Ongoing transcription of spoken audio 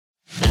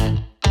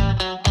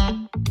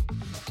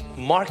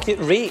Market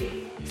rate,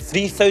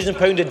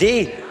 £3,000 a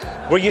day.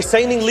 Were you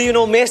signing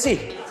Lionel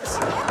Messi?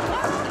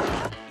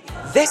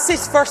 This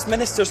is First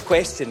Minister's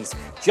questions.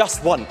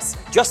 Just once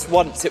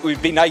it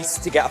would be nice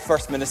to get a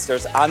First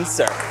Minister's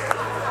answer.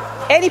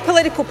 Any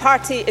political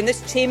party in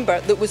this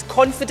chamber that was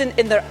confident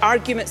in their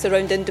arguments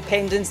around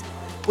independence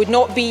would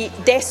not be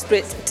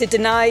desperate to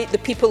deny the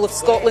people of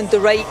Scotland the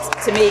right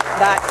to make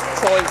that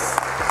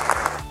choice.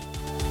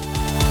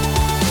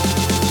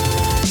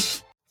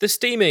 The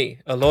Steamy,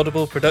 a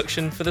laudable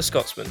production for the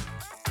Scotsman.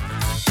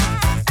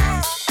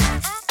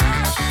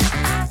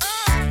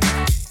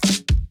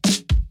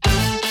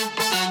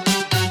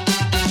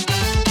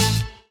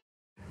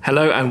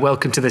 Hello and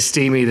welcome to The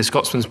Steamy, the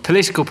Scotsman's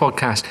political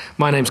podcast.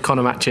 My name's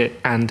Conor Matchett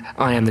and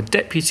I am the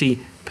Deputy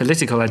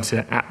Political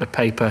Editor at the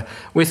paper.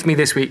 With me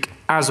this week,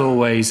 as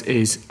always,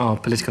 is our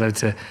Political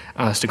Editor,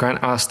 Alistair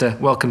Grant. Alistair,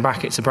 welcome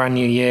back. It's a brand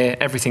new year.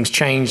 Everything's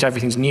changed,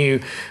 everything's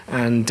new,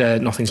 and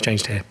nothing's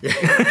changed here.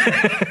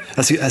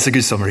 That's a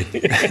good summary.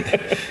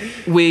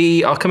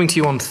 We are coming to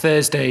you on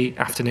Thursday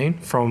afternoon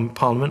from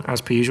Parliament, as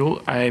per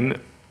usual.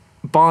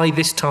 By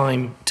this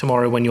time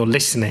tomorrow, when you're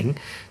listening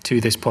to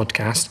this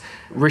podcast,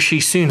 Rishi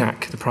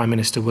Sunak, the Prime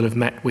Minister, will have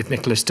met with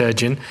Nicola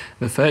Sturgeon,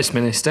 the First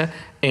Minister,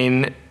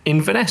 in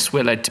Inverness,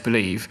 we're led to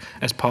believe,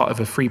 as part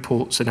of a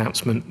Freeport's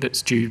announcement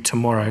that's due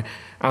tomorrow.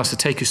 Alistair,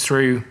 take us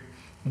through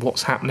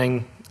what's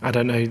happening. I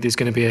don't know, there's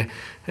going to be a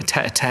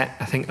tete-a-tete,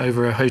 I think,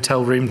 over a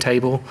hotel room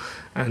table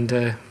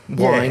and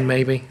wine,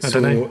 maybe. I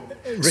don't know.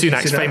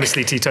 Sunak's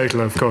famously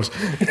teetotaler, of course.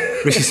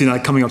 Rishi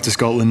Sunak coming up to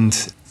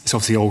Scotland. It's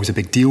obviously always a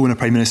big deal when a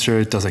Prime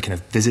Minister does a kind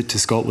of visit to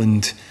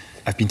Scotland.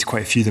 I've been to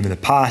quite a few of them in the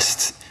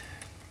past.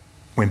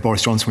 When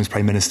Boris Johnson was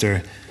Prime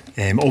Minister,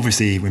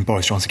 obviously when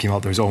Boris Johnson came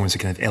up, there was always a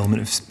kind of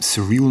element of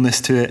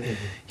surrealness to it. Mm-hmm.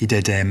 He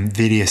did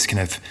various kind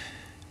of,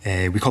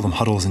 we call them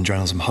huddles in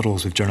journalism,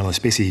 huddles with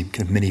journalists, basically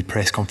kind of mini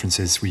press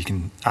conferences where you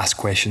can ask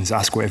questions,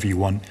 ask whatever you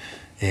want,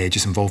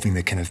 just involving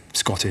the kind of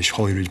Scottish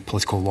Holyrood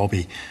political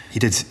lobby. He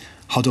did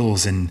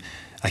huddles in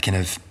a kind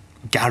of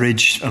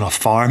garage on a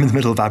farm in the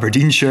middle of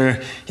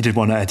Aberdeenshire. He did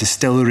one at a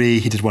distillery.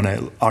 He did one at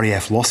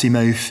RAF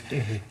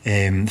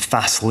Lossiemouth,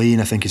 Fast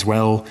Lane, I think, as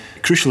well.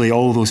 Crucially,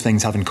 all those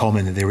things have in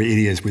common that they were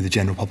areas where the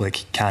general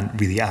public can't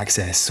really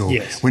access. So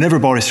Whenever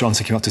Boris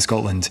Johnson came up to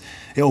Scotland,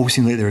 it always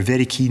seemed like they were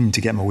very keen to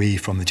get him away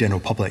from the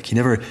general public. He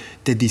never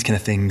did these kind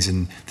of things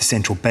in the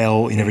Central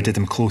Belt. He never did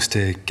them close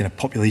to kind of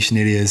population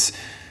areas. It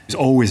was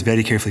always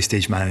very carefully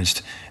stage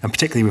managed. And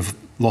particularly with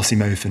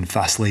Lossiemouth and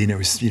Fast Lane, it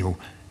was,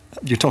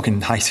 you're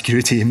talking high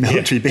security and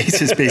military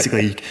bases,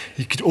 basically.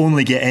 You could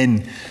only get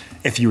in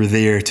if you were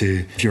there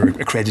if you're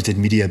accredited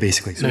media,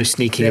 basically. No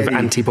sneaking of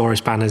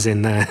anti-Boris banners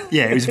in there.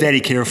 Yeah, it was very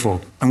careful.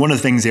 And one of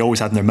the things they always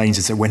had in their minds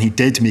is that when he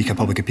did make a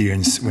public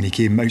appearance, when he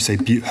came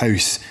outside Butte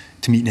House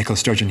to meet Nicola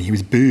Sturgeon, he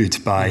was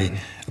booed by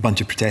a bunch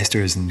of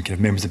protesters and kind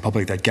of members of the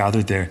public that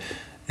gathered there.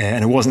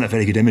 And it wasn't a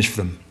very good image for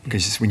them,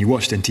 because when you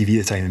watched it on TV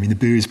at the time, I mean, the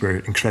boos were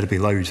incredibly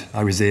loud.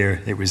 I was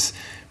there. It was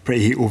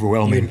pretty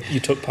overwhelming. You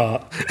took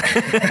part.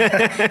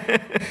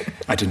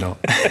 I did not.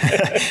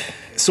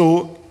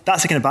 So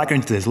that's the kind of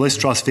background to this. Liz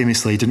Truss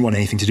famously didn't want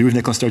anything to do with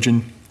Nicola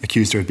Sturgeon,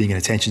 accused her of being an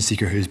attention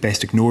seeker who's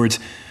best ignored.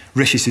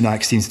 Rishi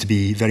Sunak seems to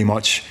be very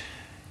much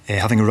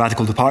having a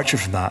radical departure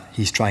from that.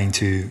 He's trying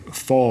to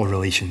thaw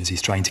relations.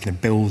 He's trying to kind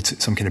of build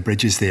some kind of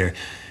bridges there.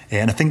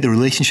 And I think the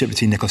relationship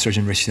between Nicola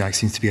Sturgeon and Rishi Sunak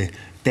seems to be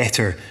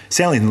better,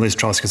 certainly than Liz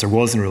Truss, because there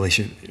was a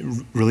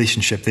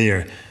relationship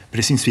there, but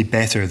it seems to be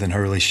better than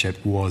her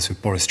relationship was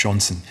with Boris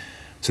Johnson.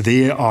 So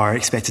they are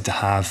expected to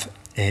have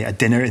a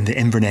dinner in the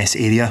Inverness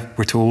area,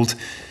 we're told,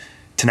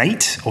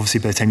 tonight. Obviously,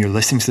 by the time you're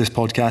listening to this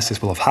podcast,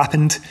 this will have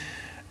happened.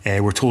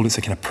 We're told it's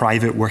a kind of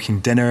private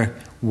working dinner.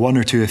 One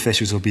or two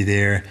officials will be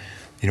there.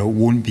 It'll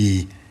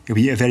be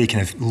a very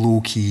kind of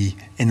low-key,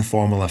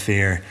 informal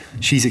affair.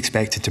 She's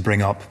expected to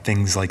bring up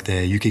things like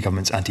the UK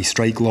government's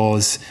anti-strike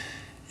laws,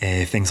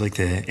 things like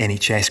the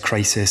NHS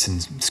crisis in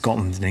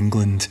Scotland and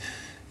England,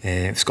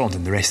 Scotland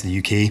and the rest of the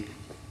UK,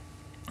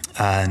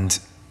 and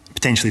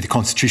potentially the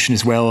Constitution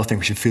as well. I think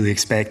we should fully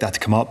expect that to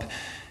come up.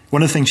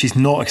 One of the things she's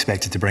not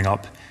expected to bring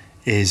up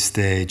is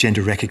the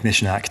Gender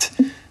Recognition Act,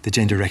 the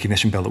gender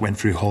recognition bill that went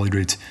through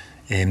Holyrood,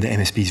 the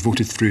MSPs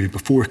voted through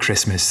before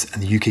Christmas,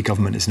 and the UK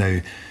government is now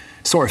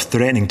sort of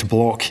threatening to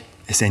block,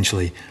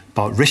 essentially.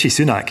 But Rishi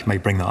Sunak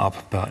might bring that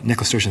up, but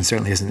Nicola Sturgeon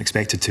certainly isn't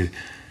expected to.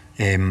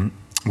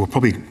 We'll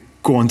probably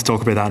go on to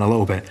talk about that in a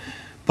little bit.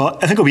 But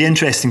I think it'll be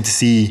interesting to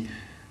see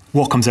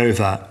what comes out of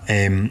that.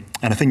 And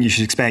I think you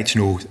should expect,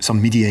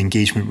 some media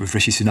engagement with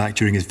Rishi Sunak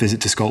during his visit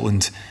to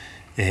Scotland.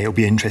 It'll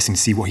be interesting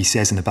to see what he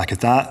says in the back of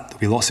that. There'll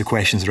be lots of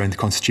questions around the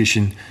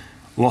Constitution,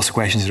 lots of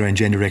questions around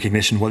gender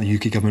recognition, what the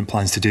UK government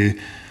plans to do.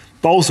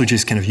 But also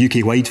just kind of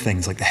UK-wide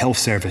things like the health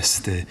service,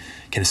 the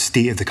kind of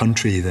state of the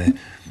country, the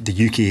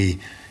UK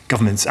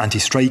government's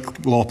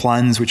anti-strike law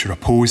plans, which are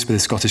opposed by the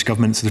Scottish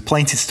government. So there's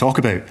plenty to talk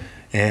about.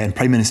 And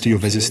prime ministerial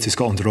visits to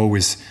Scotland are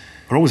always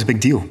a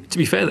big deal. To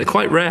be fair, they're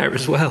quite rare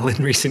as well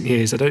in recent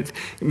years.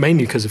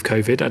 Mainly because of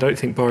COVID. I don't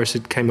think Boris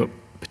had came up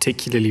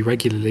particularly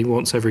regularly,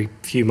 once every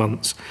few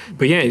months.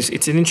 But yeah,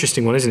 it's an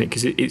interesting one, isn't it?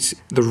 Because it's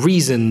the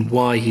reason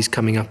why he's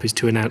coming up is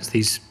to announce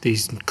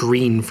these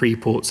green free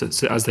ports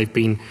as they've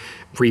been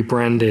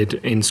rebranded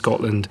in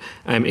Scotland,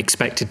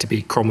 expected to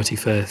be Cromarty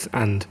Firth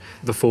and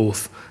the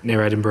Forth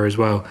near Edinburgh as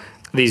well.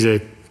 These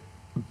are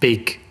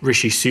big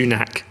Rishi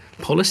Sunak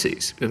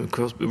policies. Of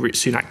course,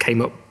 Sunak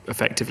came up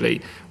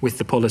effectively with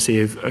the policy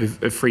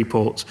of free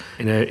ports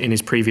in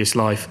his previous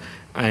life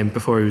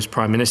before he was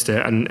Prime Minister,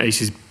 and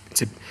it's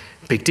a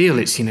big deal.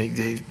 It's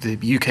the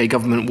UK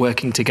government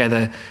working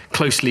together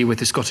closely with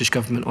the Scottish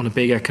government on a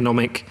big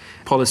economic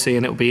policy,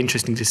 and it'll be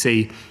interesting to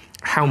see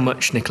how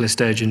much Nicola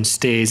Sturgeon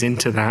steers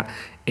into that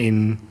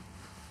in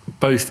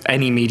both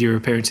any media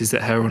appearances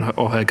that her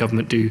or her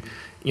government do,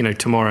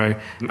 tomorrow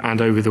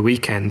and over the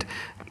weekend,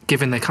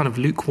 given their kind of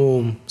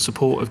lukewarm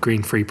support of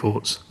green free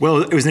ports.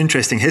 Well, it was an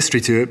interesting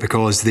history to it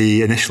because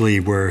they initially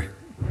were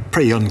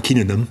pretty unkeen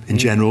on them in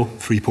general,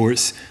 free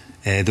ports.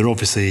 They're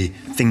obviously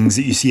things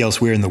that you see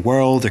elsewhere in the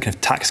world. They're kind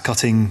of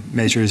tax-cutting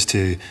measures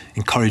to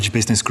encourage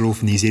business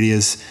growth in these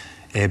areas.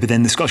 But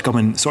then the Scottish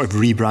Government sort of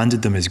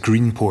rebranded them as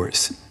green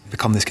ports,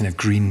 become this kind of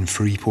green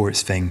free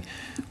ports thing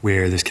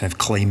where there's kind of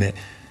climate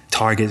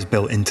targets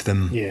built into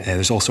them.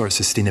 There's all sorts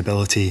of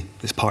sustainability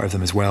that's part of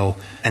them as well.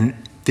 And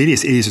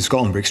various areas of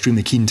Scotland were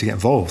extremely keen to get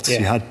involved. So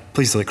you had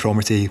places like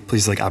Cromarty,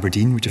 places like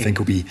Aberdeen, which I think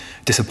will be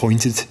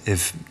disappointed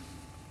if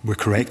we're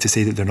correct to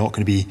say that they're not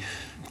going to be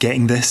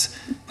getting this.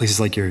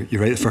 Places like you're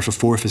right, the Firth of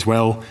Forth as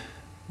well.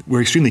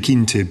 We're extremely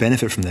keen to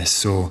benefit from this.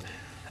 So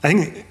I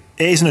think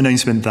it is an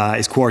announcement that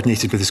is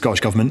coordinated with the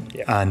Scottish Government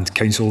and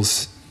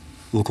councils,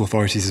 local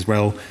authorities as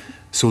well.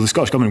 So the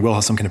Scottish Government will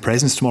have some kind of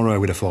presence tomorrow, I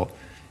would have thought.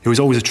 It was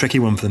always a tricky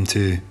one for them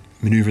to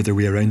manoeuvre their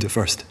way around at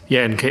first.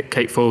 Yeah, and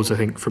Kate Forbes, I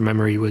think, from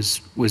memory,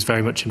 was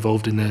very much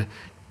involved in the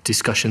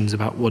discussions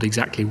about what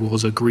exactly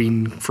was a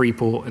green free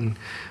port and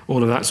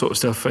all of that sort of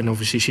stuff. And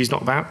obviously she's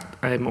not about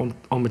on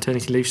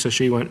maternity leave, so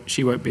she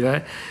won't be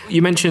there.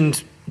 You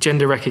mentioned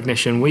gender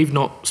recognition. We've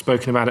not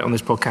spoken about it on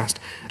this podcast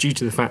due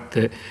to the fact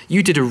that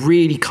you did a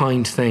really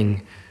kind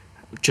thing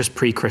just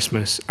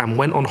pre-Christmas and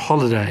went on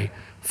holiday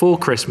for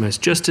Christmas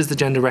just as the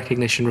Gender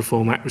Recognition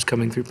Reform Act was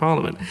coming through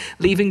Parliament,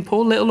 leaving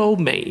poor little old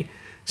me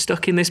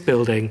stuck in this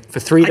building for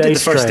 3 days I did the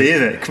first straight. day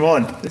of it. Come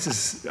on, this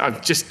is. I'm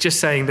just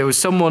saying there was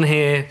someone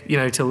here,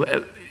 till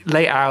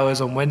late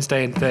hours on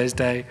Wednesday and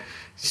Thursday,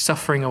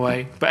 suffering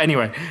away. But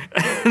anyway,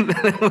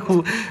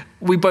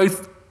 we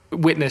both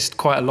witnessed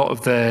quite a lot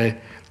of the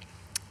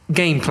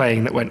game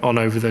playing that went on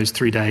over those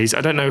 3 days. I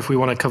don't know if we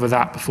want to cover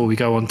that before we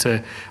go on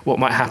to what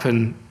might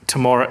happen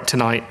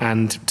tonight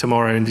and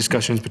tomorrow in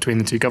discussions between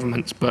the two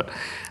governments. But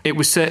it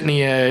was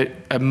certainly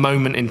a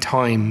moment in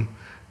time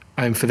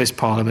for this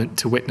Parliament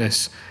to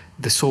witness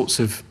the sorts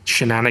of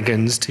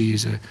shenanigans, to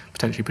use a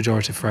potentially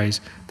pejorative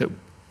phrase, that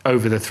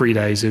over the 3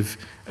 days of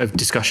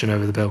discussion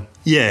over the bill.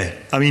 Yeah,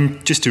 I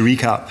mean, just to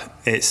recap,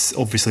 it's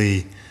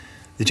obviously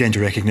the Gender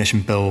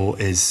Recognition Bill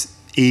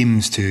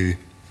aims to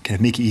kind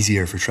of make it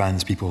easier for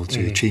trans people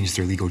to change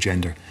their legal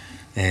gender.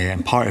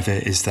 And part of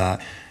it is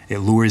that it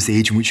lowers the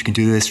age in which you can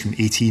do this from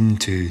 18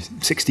 to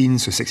 16,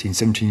 so 16,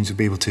 17s will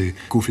be able to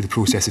go through the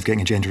process of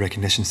getting a gender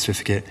recognition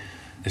certificate.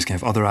 There's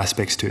kind of other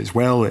aspects to it as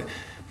well. It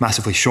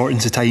massively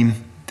shortens the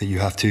time that you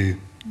have to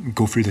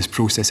go through this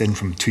process in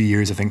from 2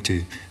 years, I think,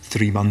 to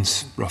 3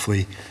 months,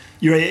 roughly.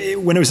 You're right,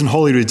 when I was in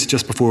Holyrood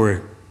just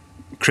before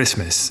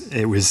Christmas,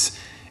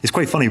 it's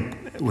quite funny.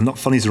 Well, not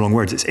funny is the wrong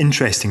word. It's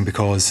interesting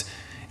because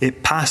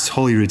it passed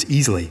Holyrood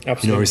easily.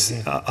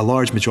 Absolutely, a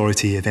large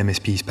majority of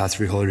MSPs passed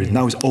through Holyrood, and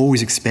that was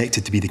always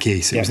expected to be the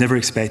case. It was never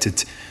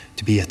expected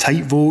to be a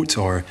tight vote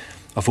or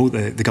a vote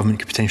that the government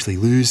could potentially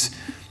lose,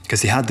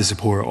 because they had the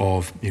support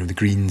of the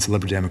Greens,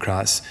 Liberal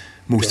Democrats,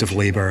 most of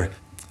Labour,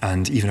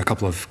 and even a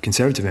couple of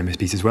Conservative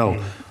MSPs as well.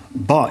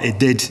 But it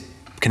did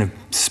kind of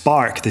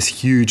spark this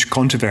huge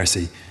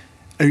controversy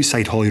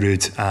outside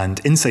Holyrood and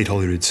inside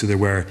Holyrood. So there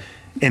were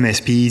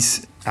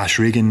MSPs,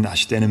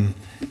 Ash Denham,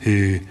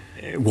 who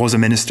was a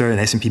minister, an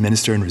SNP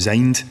minister, and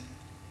resigned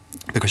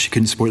because she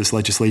couldn't support this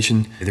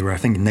legislation. There were, I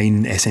think,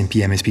 9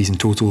 SNP MSPs in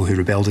total who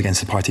rebelled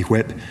against the party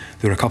whip.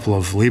 There were a couple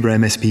of Labour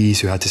MSPs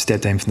who had to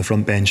step down from the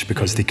front bench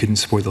because they couldn't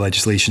support the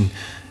legislation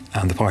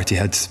and the party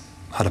had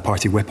a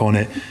party whip on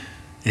it.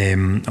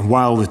 And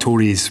while the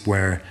Tories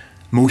were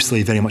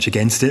mostly very much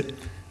against it,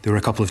 there were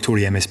a couple of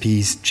Tory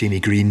MSPs, Jamie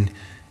Green,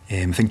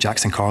 I think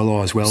Jackson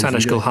Carlaw as well.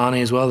 Sandesh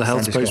Gulhani as well, the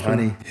health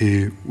spokesman.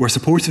 Who were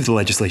supportive of the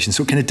legislation.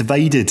 So it kind of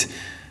divided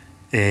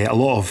a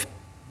lot of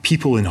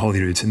people in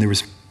Holyrood, and there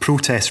was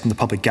protests from the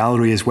public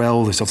gallery as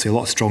well. There's obviously a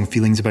lot of strong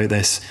feelings about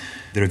this.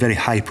 There are very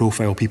high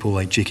profile people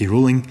like J.K.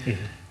 Rowling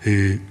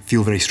who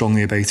feel very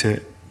strongly about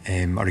it,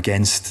 are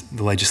against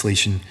the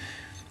legislation,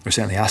 or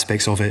certainly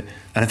aspects of it.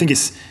 And I think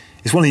it's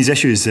one of these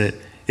issues that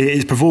it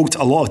has provoked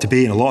a lot of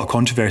debate and a lot of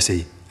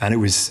controversy, and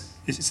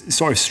it's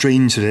sort of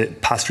strange that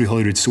it passed through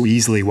Holyrood so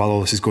easily while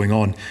all this is going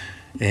on.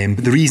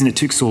 But the reason it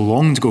took so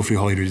long to go through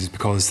Holyrood is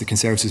because the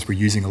Conservatives were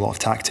using a lot of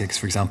tactics,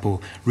 for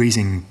example,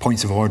 raising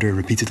points of order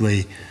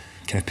repeatedly,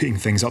 kind of putting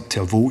things up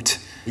to a vote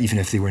even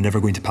if they were never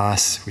going to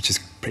pass, which is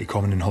pretty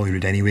common in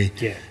Holyrood anyway.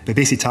 Yeah. But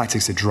basically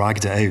tactics that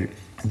dragged it out.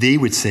 They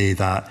would say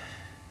that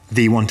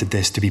they wanted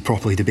this to be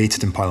properly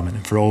debated in Parliament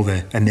and for all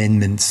the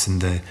amendments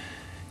and the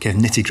kind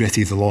of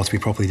nitty-gritty of the law to be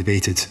properly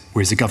debated,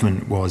 whereas the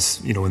government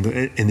was,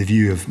 in the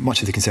view of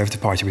much of the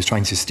Conservative Party, was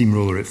trying to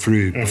steamroller it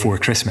through before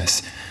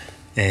Christmas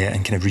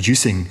and kind of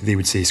reducing, they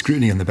would say,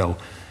 scrutiny on the bill.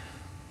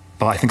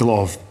 But I think a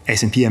lot of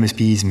SNP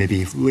MSPs,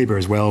 maybe Labour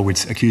as well,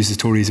 would accuse the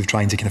Tories of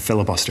trying to kind of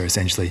filibuster,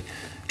 essentially,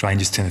 try and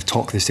just kind of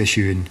talk this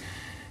issue and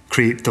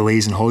create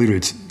delays in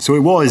Holyrood. So it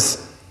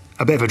was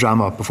a bit of a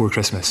drama before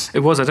Christmas. It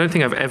was. I don't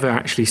think I've ever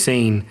actually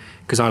seen,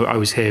 because I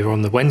was here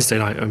on the Wednesday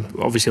night, and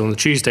obviously on the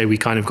Tuesday we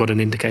kind of got an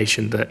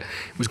indication that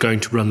it was going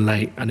to run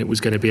late and it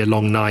was going to be a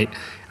long night,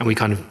 and we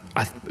kind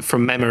of,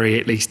 from memory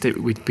at least,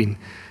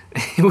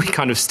 we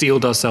kind of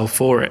steeled ourselves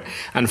for it,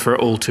 and for it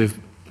all to have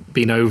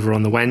been over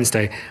on the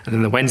Wednesday, and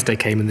then the Wednesday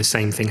came and the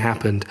same thing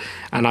happened.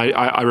 And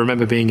I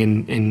remember being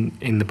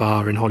in the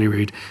bar in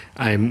Holyrood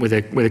with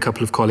a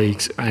couple of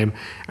colleagues and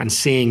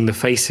seeing the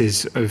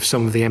faces of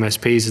some of the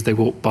MSPs as they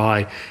walked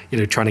by,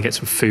 trying to get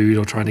some food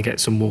or trying to get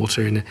some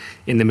water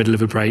in the middle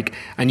of a break,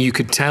 and you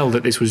could tell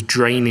that this was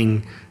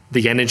draining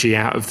the energy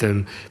out of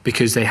them,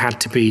 because they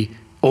had to be,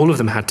 all of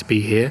them had to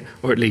be here,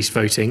 or at least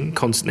voting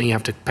constantly. You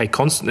have to pay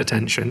constant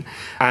attention,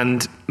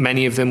 and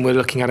many of them were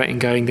looking at it and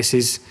going, this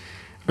is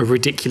a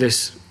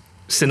ridiculous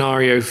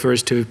scenario for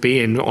us to be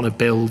in on a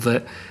bill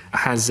that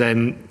has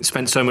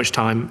spent so much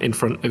time in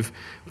front of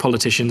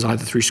politicians,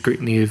 either through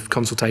scrutiny of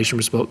consultation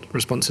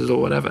responses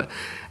or whatever.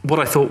 What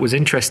I thought was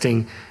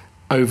interesting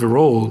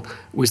overall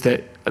was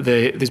that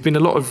there's been a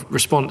lot of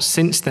response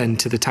since then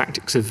to the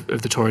tactics of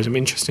the Tories. I'm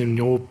interested in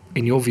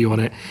your view on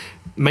it,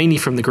 mainly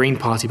from the Green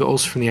Party, but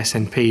also from the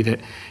SNP, that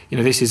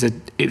this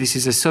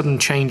is a sudden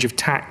change of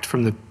tact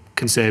from the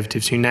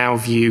Conservatives, who now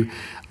view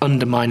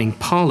undermining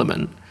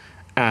Parliament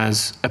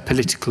as a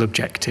political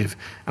objective.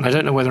 And I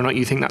don't know whether or not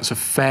you think that's a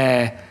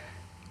fair,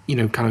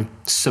 kind of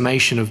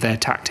summation of their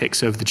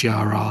tactics of the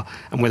GRR,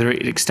 and whether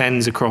it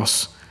extends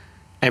across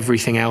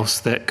everything else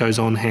that goes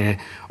on here,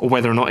 or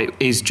whether or not it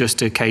is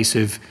just a case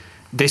of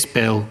this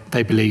bill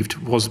they believed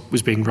was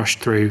being rushed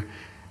through,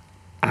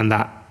 and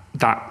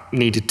that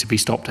needed to be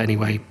stopped any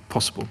way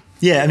possible.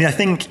 Yeah, I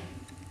think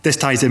this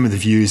ties in with the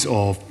views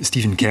of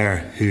Stephen Kerr,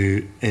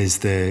 who is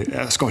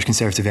the Scottish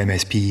Conservative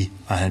MSP,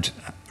 and had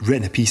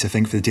written a piece, I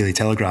think, for the Daily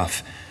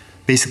Telegraph,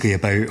 basically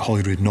about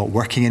Holyrood not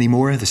working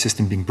anymore, the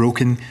system being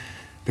broken,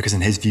 because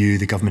in his view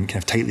the government kind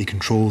of tightly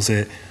controls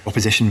it.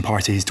 Opposition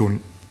parties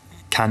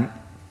can't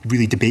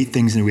really debate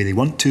things in the way they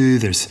want to.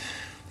 There's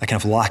a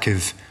kind of lack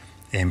of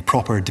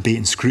proper debate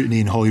and scrutiny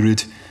in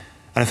Holyrood.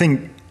 And I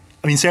think,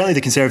 certainly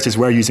the Conservatives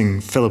were using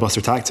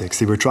filibuster tactics.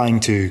 They were trying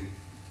to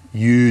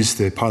use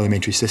the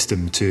parliamentary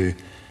system to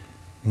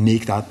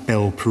make that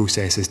bill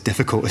process as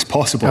difficult as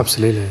possible.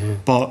 Absolutely, yeah.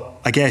 But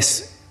I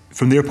guess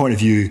from their point of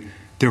view,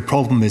 their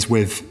problem is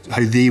with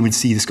how they would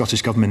see the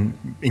Scottish Government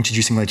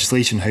introducing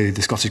legislation, how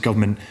the Scottish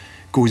Government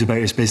goes about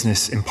its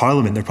business in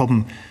Parliament. Their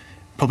problem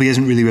probably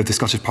isn't really with the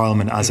Scottish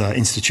Parliament as an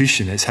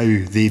institution. It's how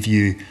they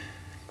view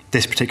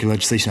this particular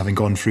legislation having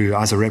gone through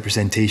as a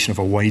representation of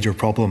a wider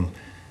problem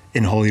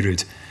in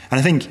Holyrood. And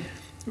I think,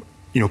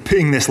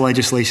 putting this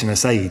legislation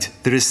aside,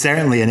 there is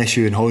certainly an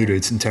issue in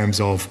Holyrood in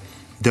terms of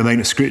the amount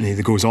of scrutiny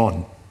that goes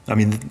on.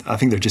 I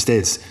think there just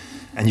is.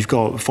 And you've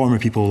got former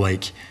people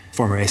like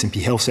former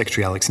SNP Health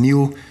Secretary Alex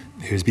Neil,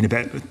 who's been a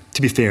bit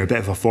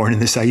of a thorn in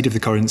the side of the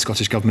current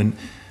Scottish Government.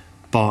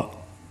 But,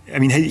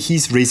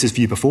 he's raised this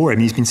view before.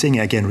 He's been saying it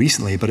again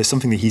recently, but it's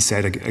something that he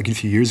said a good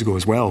few years ago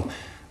as well,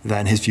 that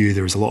in his view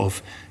there was a lot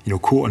of,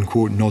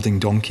 quote-unquote nodding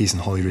donkeys in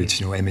Holyrood,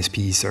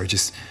 MSPs that are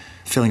just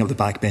filling up the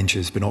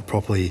backbenches but not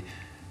properly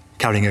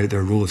carrying out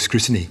their role of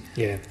scrutiny.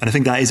 Yeah. And I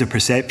think that is a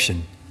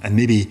perception, and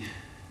maybe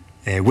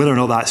whether or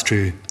not that's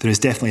true, there is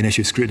definitely an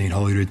issue of scrutiny in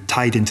Holyrood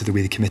tied into the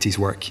way the committees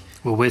work.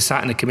 Well, we're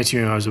sat in a committee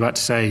room, I was about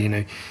to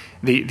say,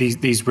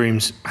 these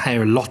rooms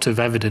hear a lot of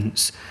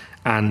evidence,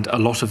 and a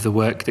lot of the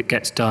work that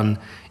gets done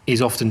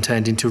is often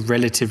turned into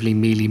relatively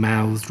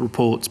mealy-mouthed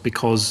reports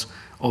because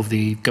of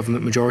the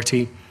government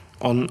majority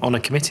on a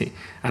committee.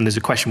 And there's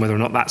a question whether or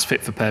not that's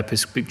fit for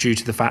purpose due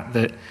to the fact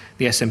that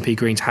the SNP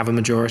Greens have a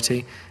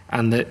majority,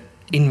 and that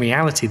in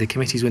reality the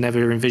committees were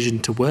never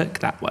envisioned to work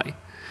that way.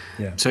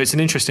 Yeah. So it's an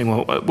interesting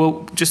one.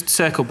 We'll just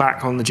circle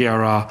back on the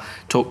GRR,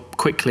 talk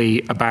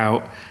quickly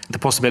about the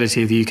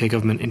possibility of the UK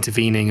government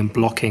intervening and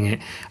blocking it.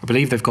 I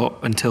believe they've got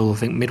until, I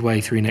think, midway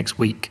through next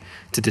week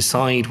to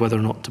decide whether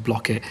or not to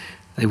block it.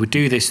 They would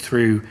do this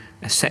through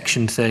a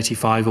Section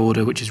 35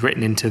 order, which is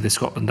written into the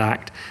Scotland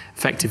Act.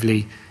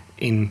 Effectively,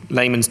 in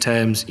layman's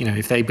terms,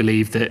 if they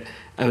believe that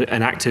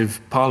an act of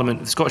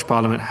Parliament, the Scottish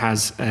Parliament,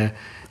 has an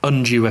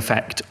undue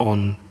effect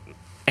on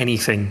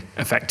anything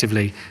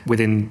effectively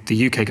within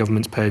the UK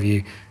government's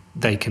purview,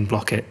 they can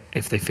block it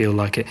if they feel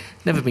like it.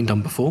 Never been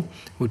done before.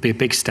 Would be a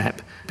big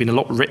step. Been a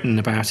lot written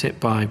about it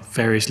by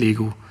various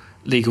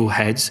legal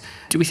heads.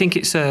 Do we think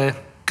it's a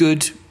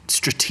good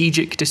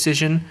strategic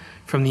decision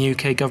from the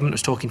UK government? I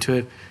was talking to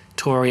a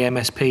Tory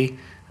MSP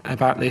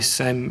about this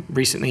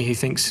recently, who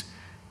thinks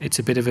it's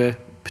a bit of a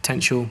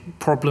potential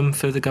problem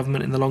for the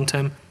government in the long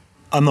term?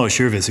 I'm not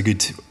sure if it's a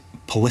good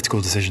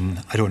political decision.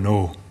 I don't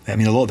know. I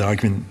mean, a lot of the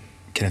argument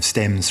kind of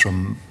stems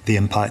from the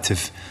impact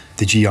of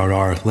the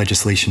GRR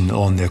legislation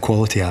on the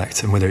Equality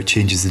Act and whether it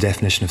changes the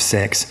definition of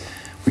sex,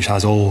 which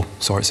has all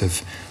sorts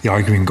of, the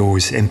argument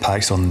goes,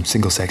 impacts on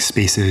single-sex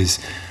spaces,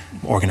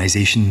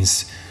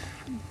 organisations,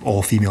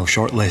 all-female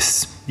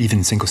shortlists,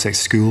 even single-sex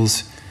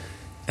schools.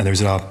 And there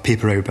was a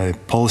paper out by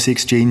Policy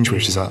Exchange,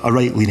 which is a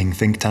right-leaning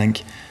think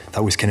tank,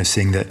 that was kind of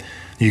saying that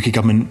the UK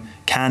government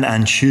can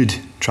and should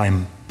try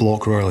and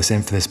block royal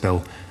assent for this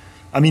bill.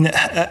 I mean,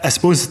 I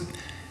suppose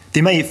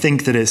they might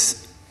think that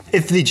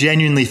if they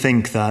genuinely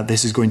think that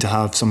this is going to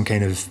have some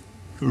kind of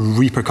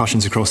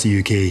repercussions across the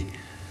UK,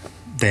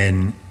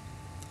 then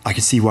I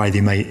could see why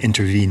they might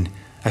intervene.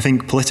 I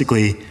think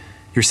politically,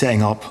 you're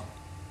setting up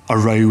a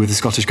row with the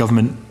Scottish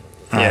government,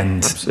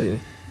 and absolutely.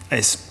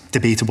 It's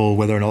debatable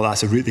whether or not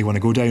that's a route they want to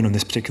go down on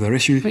this particular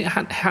issue. I mean,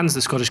 it hands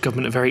the Scottish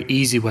government a very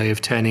easy way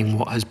of turning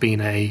what has been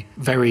a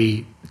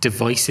very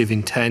divisive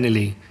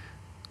internally,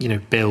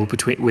 bill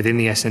within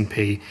the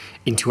SNP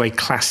into a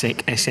classic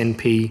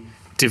SNP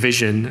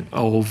division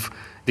of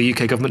the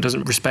UK government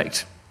doesn't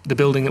respect the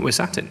building that we're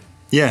sat in.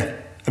 Yeah,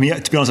 I mean,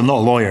 to be honest, I'm not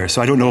a lawyer,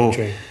 so I don't know.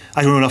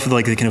 I don't know enough of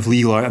the kind of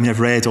legal. I mean, I've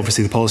read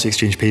obviously the Policy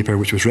Exchange paper,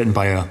 which was written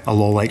by a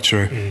law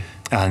lecturer,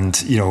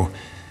 and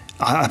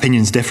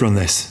opinions differ on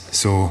this.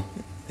 So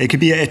it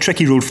could be a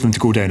tricky road for them to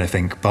go down, I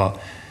think. But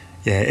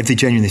yeah, if they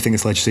genuinely think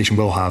this legislation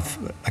will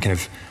have a kind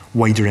of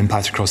wider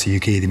impact across the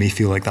UK, they may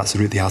feel like that's the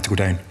route they have to go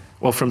down.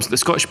 Well, from the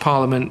Scottish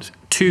Parliament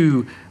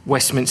to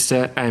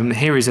Westminster,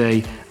 here is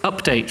a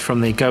update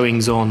from the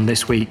goings-on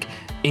this week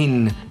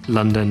in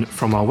London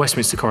from our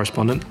Westminster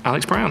correspondent,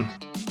 Alex Brown.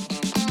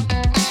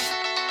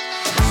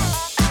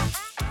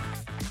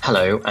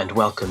 Hello and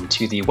welcome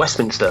to the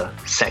Westminster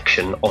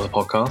section of the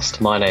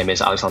podcast. My name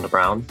is Alexander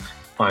Brown.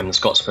 I'm the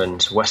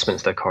Scotsman's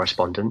Westminster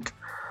correspondent.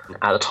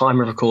 At the time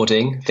of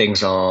recording,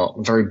 things are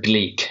very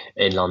bleak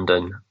in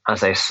London,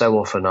 as they so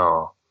often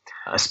are,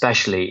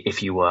 especially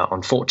if you were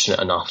unfortunate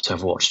enough to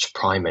have watched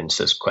Prime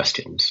Minister's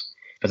Questions.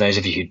 For those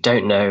of you who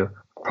don't know,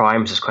 Prime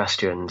Minister's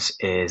Questions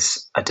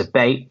is a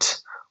debate,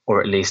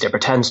 or at least it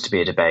pretends to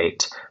be a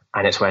debate,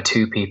 and it's where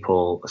two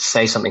people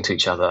say something to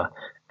each other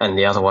and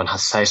the other one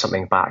has to say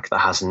something back that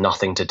has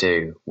nothing to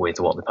do with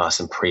what the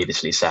person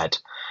previously said.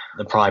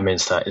 The Prime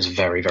Minister is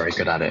very, very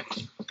good at it.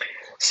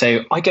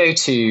 So I go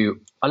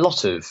to a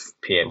lot of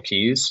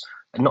PMQs,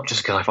 not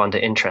just because I find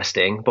it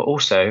interesting, but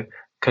also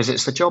because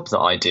it's the job that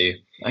I do.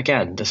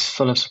 Again, this is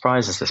full of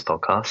surprises, this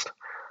podcast.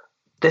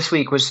 This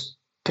week was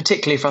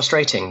particularly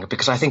frustrating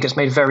because I think it's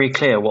made very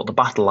clear what the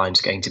battle line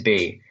is going to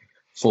be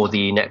for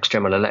the next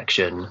general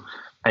election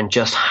and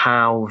just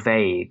how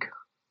vague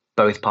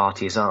both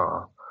parties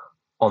are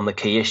on the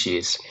key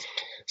issues.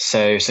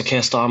 So Sir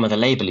Keir Starmer, the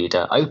Labour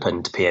leader,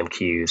 opened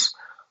PMQs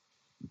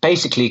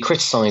basically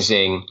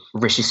criticising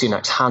Rishi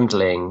Sunak's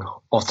handling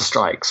of the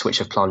strikes, which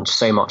have plunged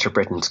so much of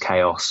Britain to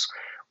chaos,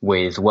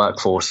 with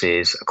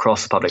workforces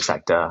across the public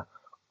sector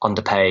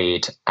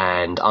underpaid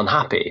and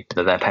unhappy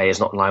that their pay is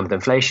not in line with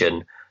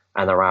inflation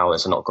and their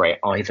hours are not great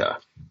either.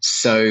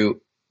 So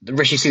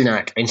Rishi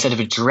Sunak, instead of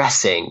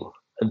addressing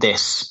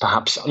this,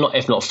 perhaps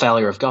if not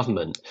failure of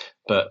government,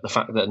 but the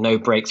fact that no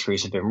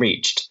breakthroughs have been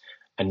reached,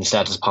 and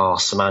instead has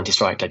passed some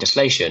anti-strike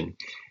legislation,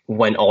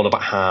 went on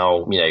about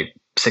how,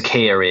 Sir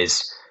Keir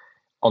is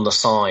on the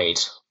side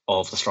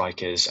of the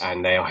strikers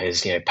and they are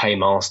his,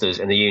 paymasters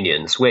in the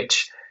unions,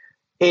 which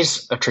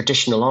is a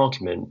traditional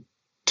argument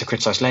to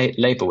criticise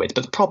Labour with.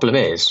 But the problem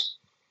is,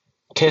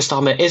 Keir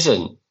Starmer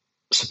isn't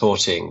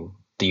supporting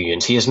the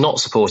unions. He is not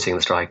supporting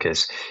the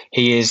strikers.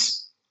 He is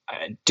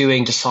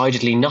doing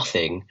decidedly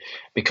nothing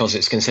because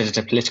it's considered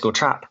a political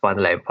trap by the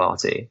Labour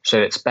Party.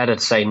 So it's better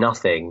to say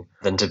nothing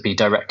than to be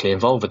directly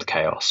involved with the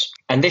chaos.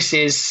 And this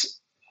is,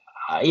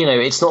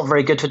 it's not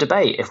very good for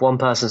debate. If one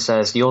person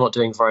says, you're not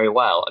doing very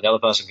well, and the other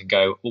person can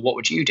go, well, what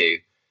would you do?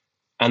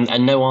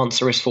 And no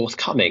answer is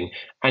forthcoming.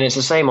 And it's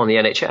the same on the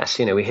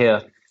NHS. We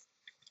hear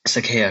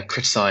Sir Keir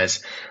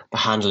criticise the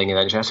handling of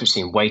the NHS. We've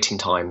seen waiting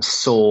times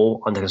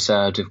soar under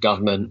Conservative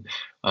government.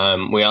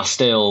 We are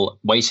still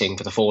waiting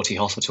for the 40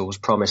 hospitals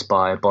promised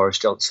by Boris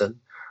Johnson.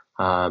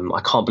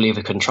 I can't believe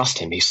we couldn't trust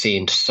him. He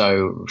seemed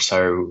so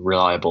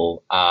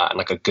reliable and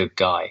like a good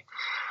guy.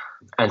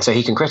 And so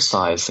he can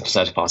criticise the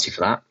Conservative Party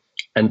for that.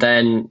 And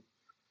then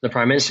the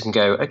Prime Minister can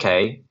go,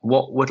 OK,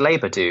 what would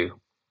Labour do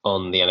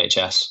on the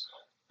NHS?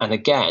 And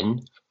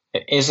again,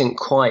 it isn't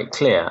quite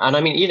clear. And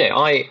I mean,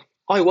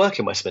 I work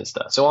in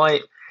Westminster, so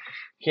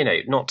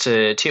not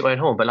to toot my own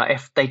horn, but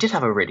if they did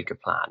have a really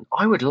good plan,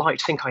 I would like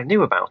to think I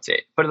knew about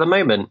it. But at the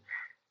moment,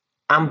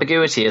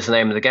 ambiguity is the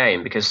name of the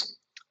game because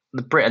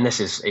Britain, this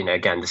is,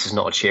 again, this is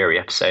not a cheery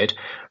episode.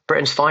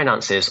 Britain's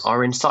finances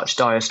are in such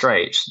dire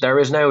straits. There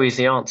is no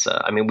easy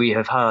answer. I mean, we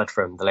have heard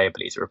from the Labour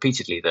leader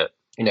repeatedly that,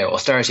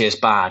 austerity is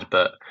bad,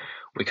 but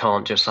we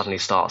can't just suddenly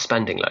start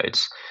spending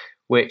loads,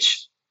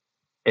 which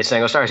is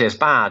saying austerity is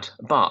bad,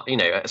 but,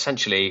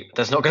 essentially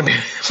there's not going to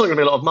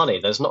be a lot of money.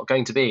 There's not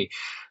going to be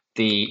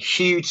the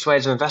huge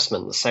swathes of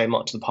investment that so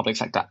much of the public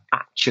sector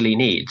actually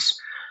needs.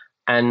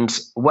 And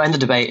when the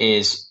debate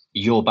is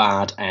you're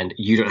bad and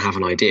you don't have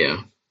an idea,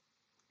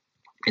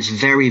 it's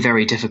very,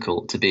 very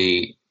difficult to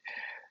be,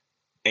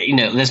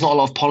 there's not a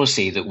lot of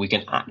policy that we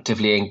can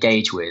actively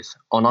engage with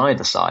on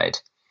either side,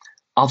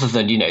 other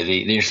than,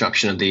 the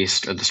introduction of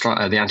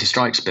the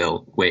anti-strikes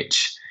bill,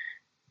 which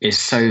is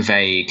so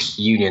vague.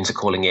 Unions are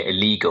calling it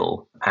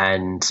illegal.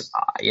 And,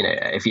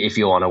 if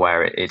you're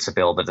unaware, it's a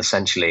bill that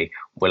essentially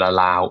will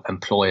allow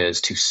employers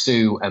to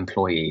sue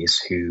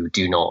employees who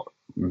do not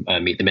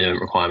meet the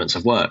minimum requirements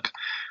of work,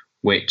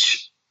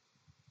 which,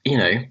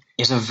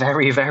 is a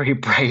very, very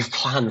brave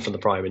plan from the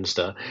Prime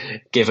Minister,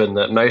 given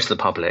that most of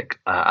the public,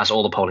 as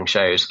all the polling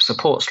shows,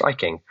 support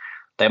striking.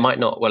 They might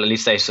not, well, at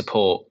least they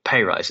support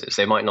pay rises.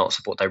 They might not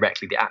support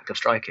directly the act of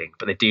striking,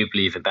 but they do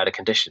believe in better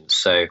conditions.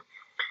 So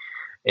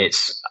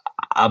it's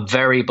a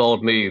very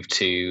bold move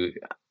to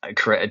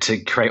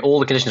create all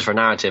the conditions for a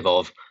narrative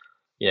of,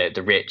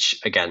 the rich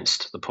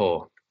against the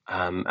poor.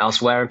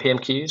 Elsewhere in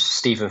PMQs,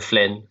 Stephen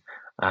Flynn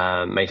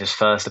made his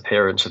first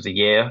appearance of the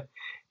year.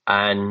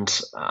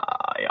 And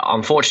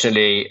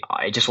unfortunately,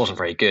 it just wasn't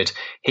very good.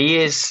 He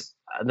is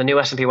the new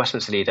SNP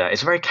Westminster leader.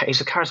 He's a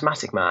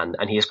charismatic man,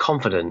 and he is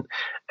confident,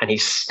 and he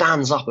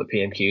stands up at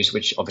PMQs,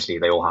 which obviously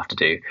they all have to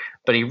do.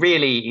 But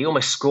he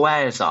almost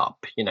squares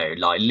up,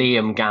 like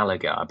Liam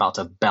Gallagher about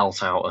to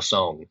belt out a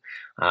song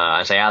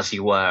and say, as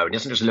you were. And he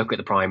doesn't just look at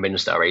the Prime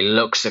Minister. He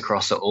looks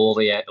across at all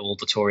the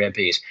Tory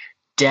MPs,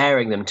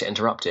 daring them to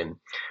interrupt him.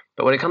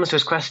 But when it comes to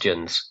his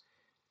questions,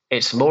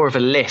 it's more of a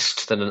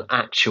list than an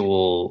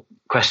actual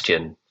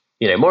question,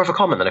 more of a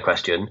comment than a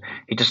question.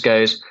 He just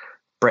goes,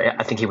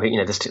 I think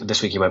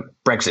this week he went,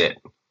 Brexit,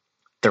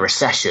 the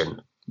recession,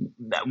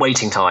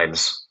 waiting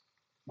times.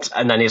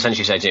 And then he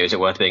essentially said, is it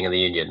worth being in the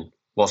union?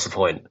 What's the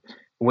point?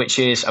 Which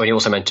is, he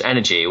also mentioned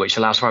energy, which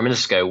allows the Prime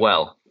Minister to go,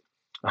 well,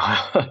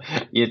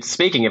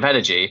 speaking of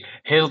energy,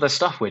 here's the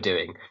stuff we're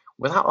doing.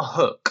 Without a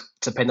hook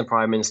to pin the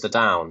Prime Minister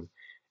down,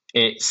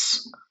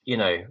 it's,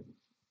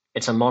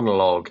 it's a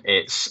monologue,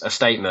 it's a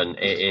statement.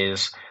 It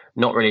is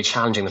not really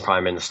challenging the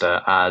Prime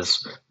Minister,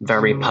 as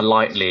very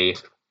politely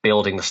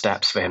building the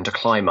steps for him to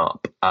climb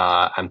up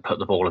and put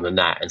the ball in the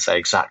net and say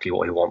exactly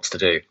what he wants to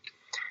do,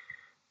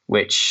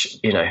 which,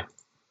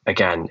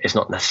 again, is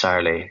not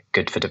necessarily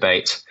good for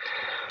debate.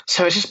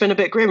 So it's just been a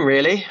bit grim,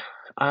 really,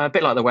 a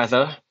bit like the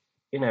weather.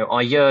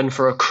 I yearn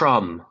for a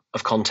crumb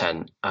of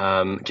content,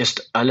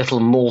 just a little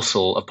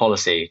morsel of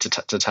policy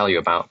to tell you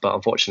about, but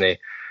unfortunately,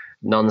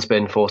 none's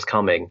been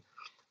forthcoming.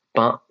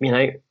 But,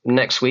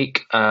 next week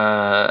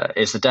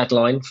is the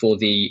deadline for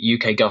the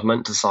UK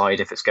government to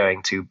decide if it's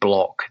going to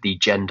block the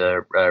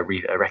gender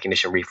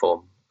recognition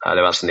reform.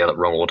 That's in the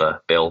wrong order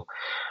bill,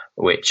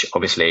 which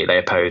obviously they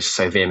oppose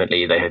so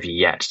vehemently. They have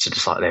yet to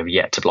decide. They have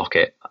yet to block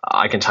it.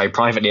 I can tell you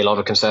privately, a lot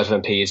of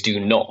Conservative MPs do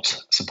not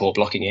support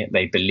blocking it.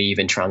 They believe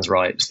in trans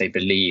rights. They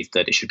believe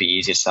that it should be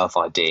easier to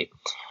self-ID.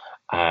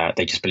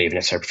 They just believe in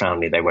it so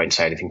profoundly they won't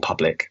say anything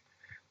public.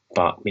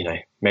 But,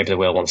 maybe they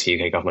will once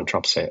the UK government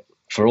drops it.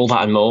 For all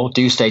that and more,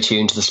 do stay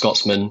tuned to The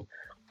Scotsman.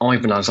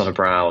 I've been Alexander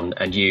Brown,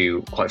 and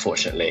you, quite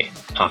fortunately,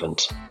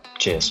 haven't.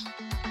 Cheers.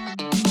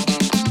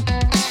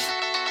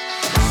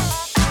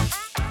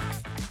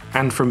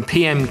 And from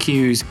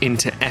PMQs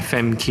into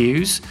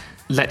FMQs,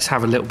 let's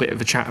have a little bit of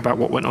a chat about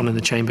what went on in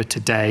the chamber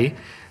today.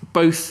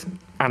 Both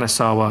Anna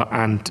Sarwar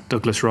and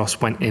Douglas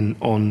Ross went in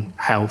on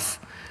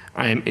health.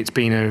 It's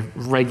been a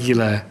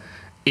regular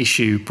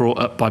issue brought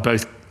up by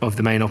both of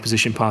the main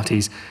opposition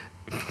parties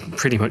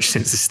pretty much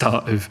since the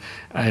start of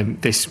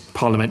this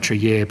parliamentary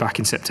year back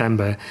in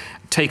September.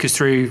 Take us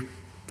through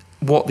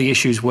what the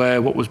issues were,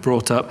 what was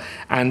brought up,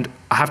 and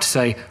I have to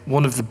say,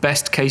 one of the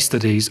best case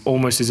studies,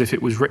 almost as if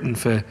it was written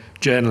for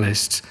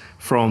journalists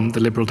from the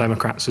Liberal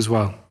Democrats as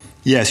well.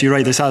 Yes, you're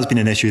right. This has been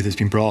an issue that's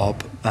been brought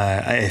up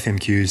at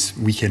FMQs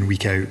week in,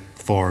 week out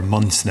for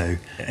months now.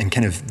 And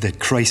kind of the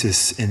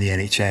crisis in the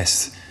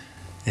NHS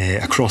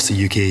across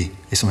the UK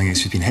is something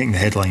that's been hitting the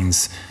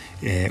headlines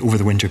over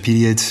the winter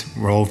period.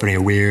 We're all very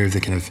aware of the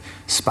kind of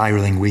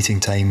spiralling waiting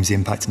times, the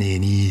impact on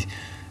A&E,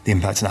 the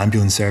impact on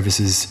ambulance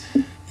services,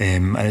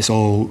 and it's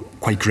all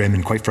quite grim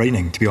and quite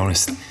frightening, to be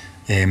honest.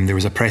 There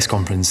was a press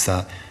conference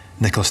that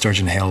Nicola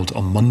Sturgeon held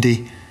on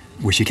Monday,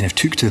 which he kind of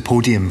took to the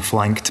podium,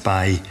 flanked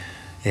by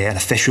an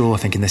official, I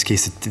think in this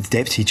case the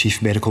Deputy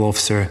Chief Medical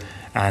Officer,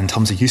 and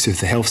Hamza Yusuf,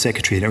 the Health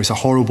Secretary. And it was a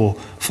horrible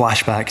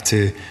flashback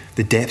to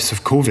the depths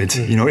of COVID,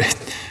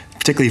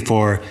 particularly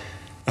for,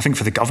 I think,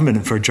 for the government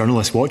and for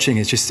journalists watching.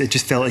 It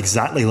just felt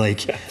exactly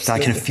like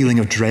that kind of feeling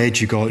of dread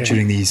you got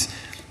during these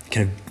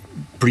kind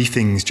of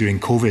briefings during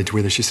COVID,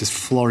 where there's just this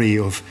flurry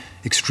of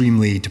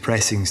extremely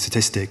depressing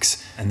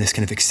statistics and this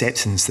kind of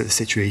acceptance that the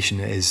situation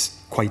is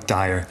quite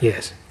dire.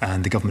 Yes.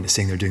 And the government is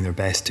saying they're doing their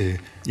best to,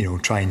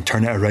 try and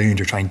turn it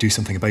around or try and do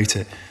something about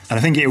it. And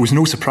I think it was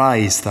no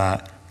surprise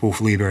that both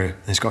Labour and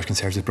the Scottish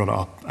Conservatives brought it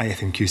up at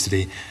FMQs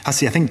today. I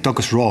think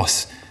Douglas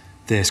Ross,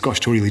 the Scottish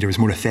Tory leader, was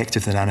more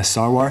effective than Anna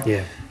Sarwar.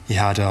 Yeah. He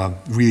had a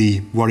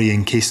really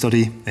worrying case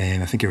study.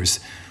 I think it was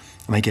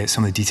I might get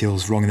some of the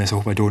details wrong in this, I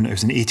hope I don't. It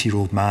was an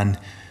 80-year-old man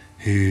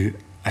who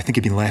I think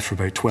had been left for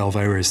about 12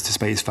 hours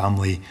despite his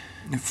family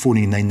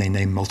phoning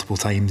 999 multiple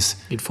times.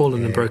 He'd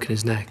fallen and broken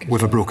his neck.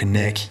 With a broken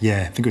neck,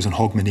 yeah. I think it was on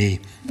Hogmanay.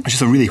 It's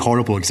just a really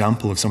horrible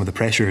example of some of the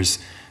pressures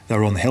that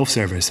were on the health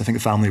service. I think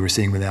the family were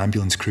saying when the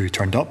ambulance crew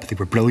turned up, they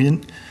were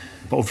brilliant,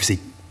 but obviously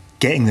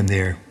getting them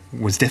there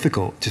was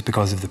difficult just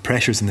because of the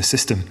pressures in the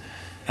system.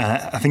 And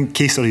I think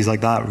case studies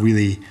like that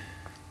really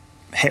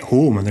hit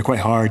home, and they're quite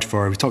hard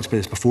for, we talked about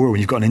this before, when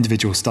you've got an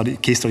individual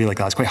case study like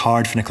that, it's quite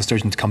hard for Nicola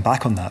Sturgeon to come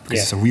back on that,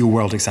 because it's a real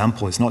world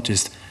example. It's not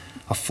just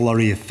a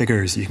flurry of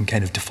figures you can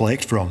kind of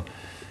deflect from.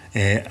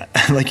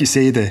 Like you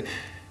say, the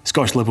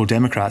Scottish Liberal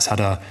Democrats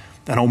had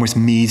an almost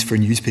made for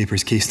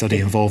newspapers case study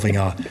involving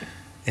a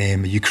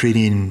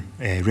Ukrainian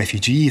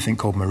refugee, I think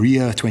called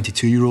Maria, a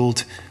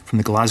 22-year-old from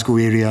the Glasgow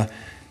area,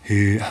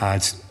 who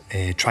had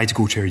tried to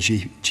go to her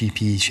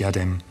GP. She had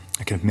a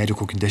kind of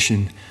medical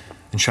condition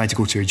and tried to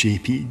go to her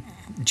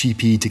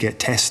GP to get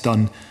tests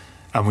done,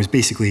 and was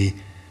basically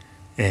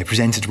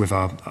presented with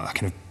a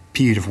kind of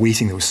period of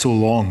waiting that was so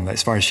long that,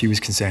 as far as she was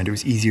concerned, it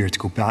was easier to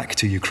go back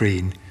to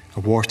Ukraine, a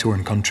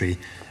war-torn country,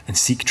 and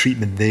seek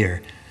treatment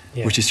there,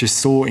 which is just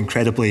so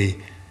incredibly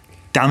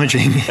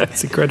damaging.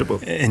 That's incredible.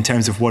 In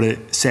terms of what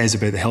it says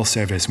about the health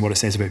service and what it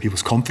says about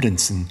people's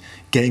confidence in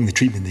getting the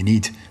treatment they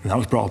need. And that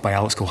was brought up by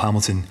Alex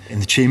Cole-Hamilton in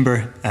the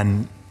chamber.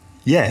 And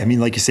yeah, I mean,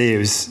 like you say, it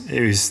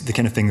was the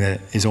kind of thing that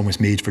is almost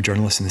made for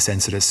journalists, in the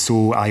sense that it's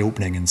so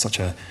eye-opening and such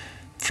a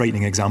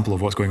frightening example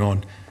of what's going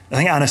on. I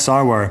think Anna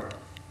Sarwar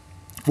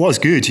was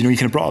good. You know, you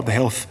kind of brought up the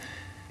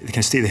kind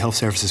of state of the health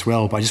service as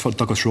well, but I just thought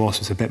Douglas Ross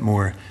was a bit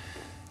more,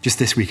 just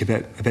this week, a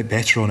bit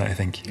better on it, I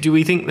think. Do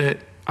we think that,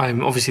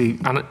 obviously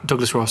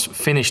Douglas Ross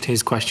finished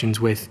his questions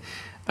with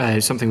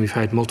something we've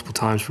heard multiple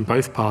times from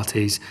both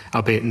parties,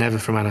 albeit never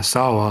from Anna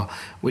Sarwar,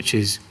 which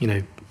is, you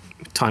know,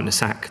 time to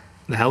sack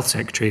the health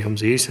secretary,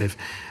 Humza Yousaf.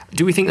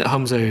 Do we think that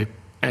Humza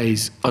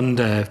is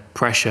under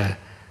pressure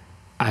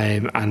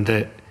and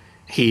that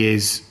he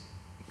is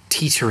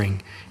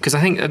teetering? Because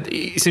I think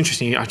it's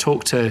interesting, I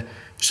talked to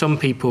some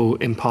people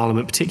in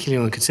Parliament, particularly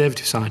on the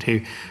Conservative side,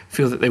 who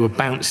feel that they were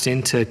bounced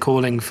into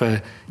calling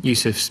for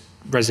Yousaf's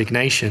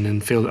resignation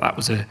and feel that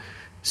was a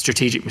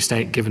strategic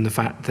mistake, given the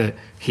fact that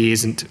he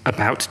isn't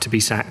about to be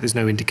sacked. There's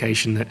no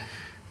indication that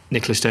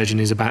Nicola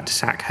Sturgeon is about to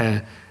sack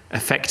her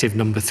effective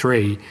number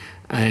 3.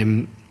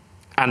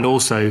 And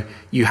also,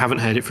 you haven't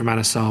heard it from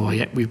Anna Sarwar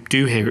yet. We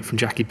do hear it from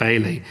Jackie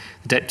Baillie,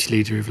 the Deputy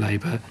Leader of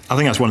Labour. I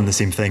think that's one and the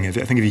same thing. I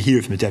think if you hear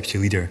it from the Deputy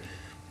Leader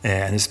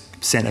and it's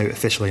sent out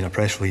officially in a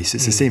press release,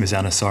 it's the same as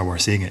Anna Sarwar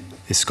saying it.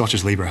 His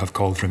Scottish Labour have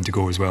called for him to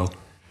go as well.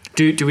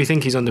 Do we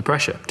think he's under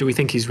pressure? Do we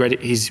think he's ready?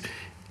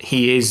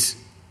 He is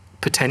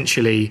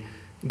potentially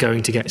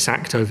going to get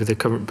sacked over the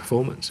current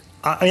performance?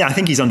 I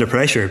think he's under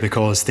pressure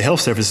because the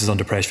health service is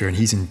under pressure and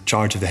he's in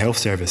charge of the health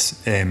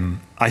service.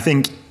 I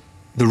think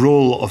the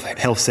role of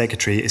health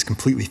secretary is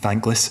completely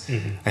thankless.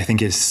 I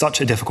think it's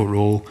such a difficult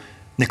role.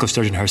 Nicola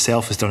Sturgeon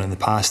herself has done it in the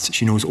past.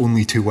 She knows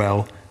only too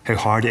well how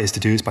hard it is to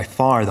do. It's by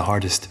far the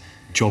hardest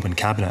job in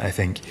cabinet, I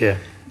think. Yeah.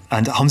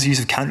 And Humza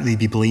Yousaf can't really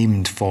be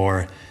blamed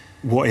for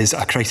what is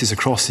a crisis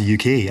across the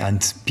UK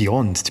and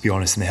beyond, to be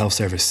honest, in the health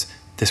service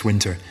this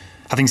winter.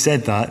 Having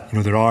said that, you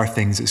know, there are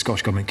things that the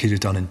Scottish Government could have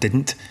done and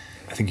didn't.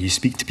 I think you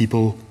speak to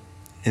people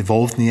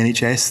involved in the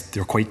NHS,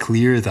 they're quite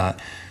clear that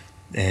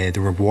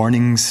there were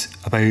warnings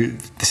about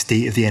the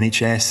state of the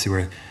NHS. There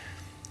were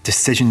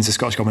decisions the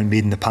Scottish Government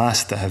made in the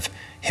past that have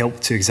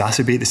helped to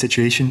exacerbate the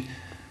situation.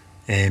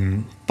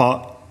 I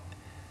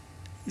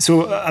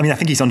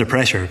think he's under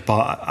pressure,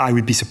 but I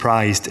would be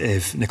surprised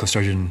if Nicola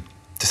Sturgeon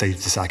decided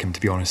to sack him,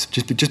 to be honest,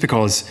 just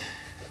because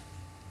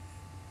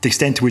the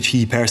extent to which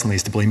he personally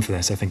is to blame for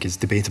this, I think, is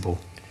debatable.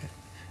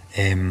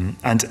 And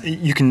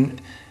you can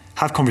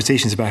have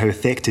conversations about how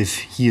effective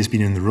he has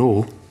been in the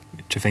role,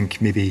 which I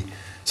think maybe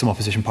some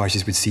opposition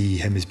parties would see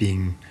him as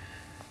being,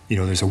 you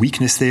know, there's a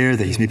weakness there,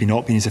 that he's maybe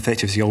not been as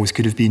effective as he always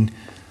could have been.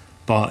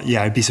 But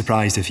yeah, I'd be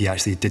surprised if he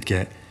actually did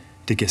get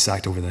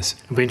sacked over this.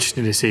 It'll be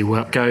interesting to see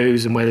where it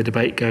goes and where the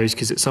debate goes,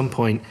 because at some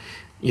point,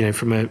 you know,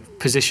 from a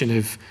position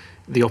of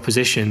the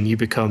opposition, you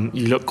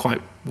look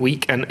quite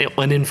weak and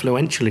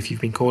uninfluential if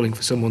you've been calling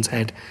for someone's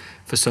head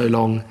for so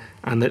long,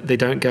 and that they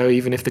don't go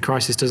even if the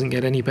crisis doesn't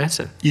get any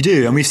better. You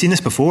do, and we've seen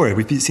this before.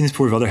 We've seen this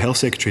before with other health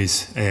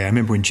secretaries. I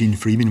remember when Jean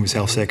Freeman was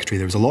health secretary,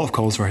 there was a lot of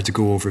calls for her to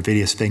go over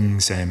various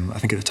things. I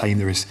think at the time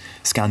there was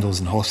scandals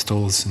in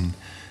hospitals, and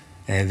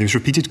there was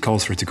repeated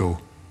calls for her to go.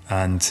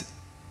 And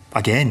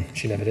again,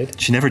 she never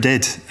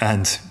did.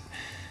 And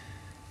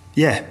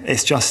yeah,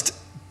 it's just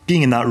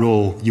being in that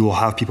role, you will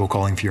have people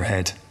calling for your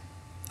head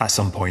at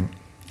some point.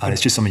 And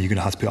it's just something you're going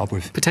to have to put up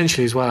with.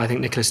 Potentially as well, I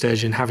think Nicola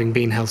Sturgeon, having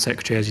been health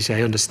secretary, as you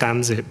say,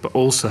 understands it, but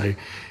also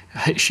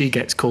she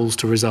gets calls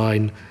to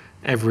resign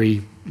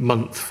every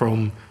month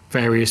from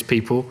various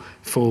people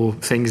for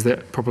things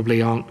that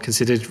probably aren't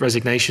considered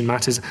resignation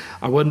matters.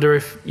 I wonder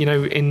if, you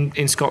know,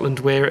 in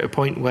Scotland we're at a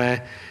point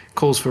where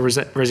calls for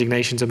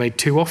resignations are made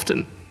too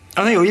often.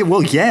 I think,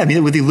 well, yeah. I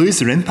mean, would they lose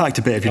their impact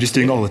a bit if you're just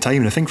doing it all the time?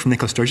 And I think from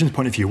Nicola Sturgeon's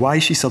point of view, why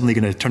is she suddenly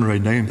going to turn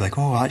around now and be like,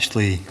 oh,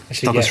 actually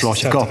Douglas yes,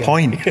 Ross, you've got a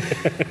point.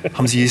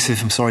 Hamza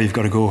Youssef, I'm sorry, you've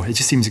got to go. It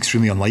just seems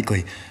extremely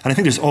unlikely. And I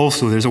think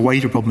there's a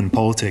wider problem in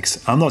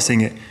politics. I'm not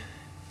saying it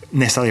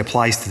necessarily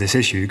applies to this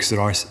issue because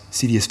there are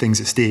serious things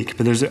at stake,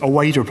 but there's a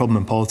wider problem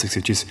in politics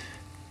of just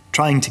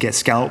trying to get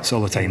scalps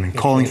all the time and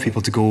calling for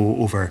people to go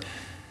over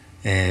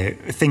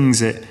things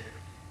that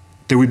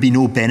there would be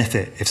no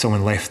benefit if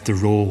someone left the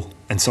role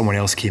and someone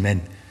else came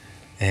in.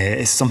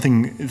 It's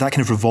something, that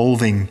kind of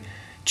revolving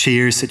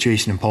chairs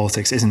situation in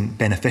politics isn't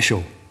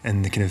beneficial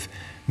in the kind of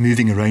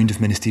moving around of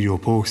ministerial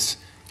posts.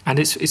 And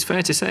it's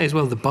fair to say as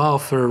well, the bar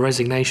for a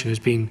resignation has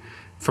been,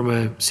 from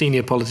a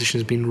senior politician,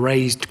 has been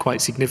raised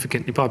quite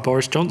significantly by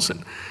Boris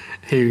Johnson,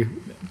 who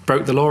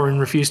broke the law and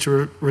refused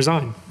to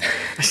resign.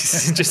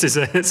 Just as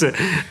a,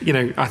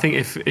 I think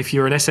if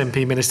you're an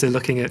SNP minister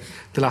looking at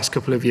the last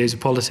couple of years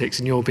of politics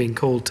and you're being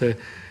called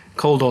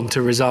on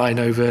to resign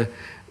over,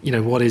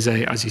 what is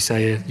as you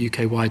say, a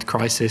UK-wide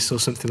crisis or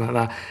something like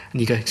that,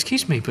 and you go,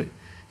 excuse me, but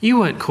you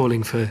weren't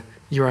calling for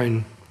your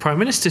own Prime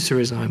Minister to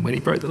resign when he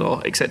broke the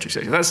law, etc.,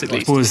 etc. That's at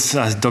least. I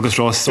suppose Douglas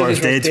Ross sort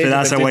of did, but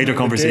that's a wider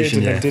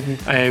conversation.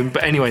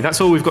 But anyway,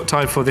 that's all we've got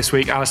time for this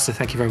week. Alistair,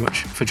 thank you very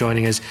much for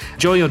joining us.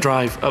 Enjoy your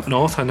drive up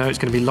north. I know it's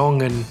going to be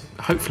long and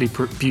hopefully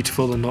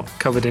beautiful and not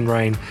covered in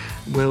rain.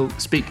 We'll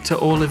speak to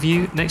all of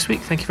you next week.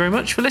 Thank you very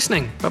much for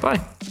listening.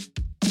 Bye-bye.